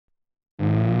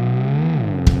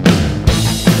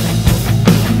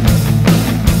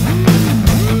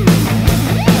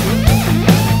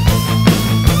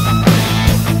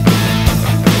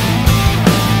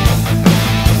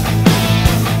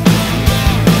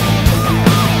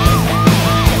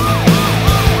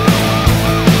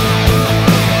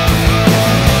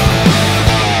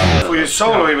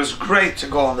solo, it was great to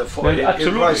go on the four. Yeah,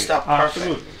 it voiced up perfect.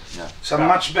 Absolutely. Yeah. So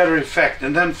much better effect,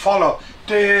 and then follow.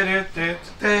 Yeah,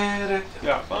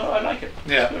 well, I like it.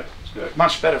 Yeah. It's good. It's good.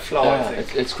 Much better flow, I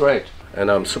think. It's great. And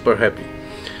I'm super happy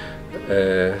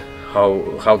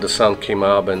how the sound came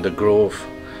up and the groove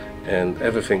and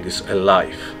everything is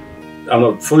alive. I'm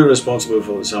not fully responsible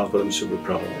for the sound, but I'm super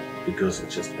proud of it because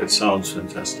it sounds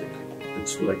fantastic.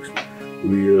 It's like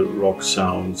real rock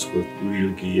sounds with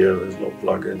real gear. There's no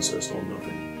plugins, there's no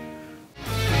nothing.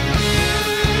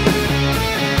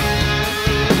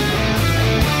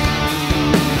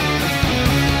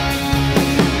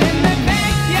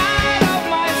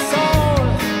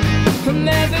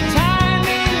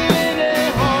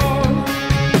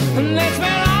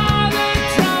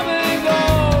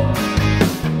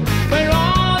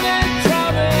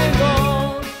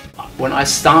 When I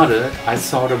started, I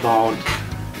thought about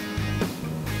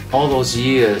all those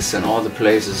years and all the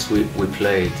places we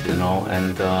played, you know,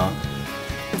 and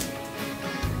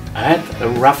I had a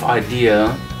rough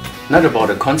idea, not about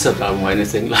a concept album or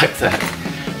anything like that,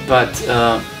 but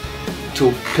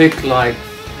to pick like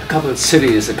a couple of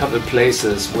cities, a couple of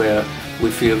places where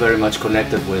we feel very much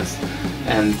connected with,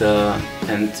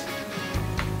 and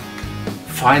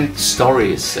find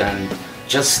stories, and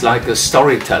just like a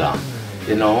storyteller,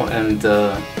 you know, and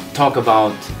talk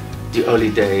about the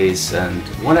early days and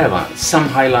whatever, some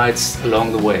highlights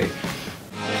along the way.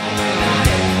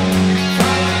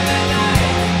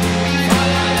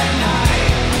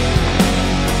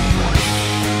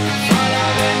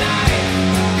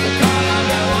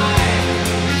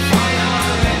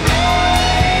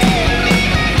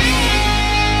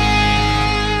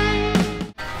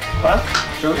 Well,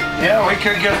 yeah, we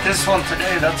can get this one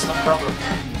today, that's no problem.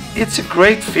 It's a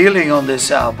great feeling on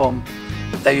this album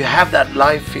that you have that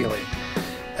live feeling.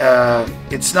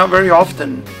 It's not very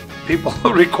often people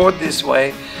record this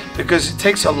way because it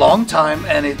takes a long time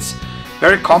and it's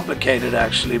very complicated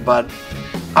actually, but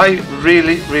I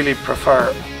really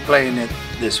prefer playing it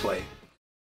this way.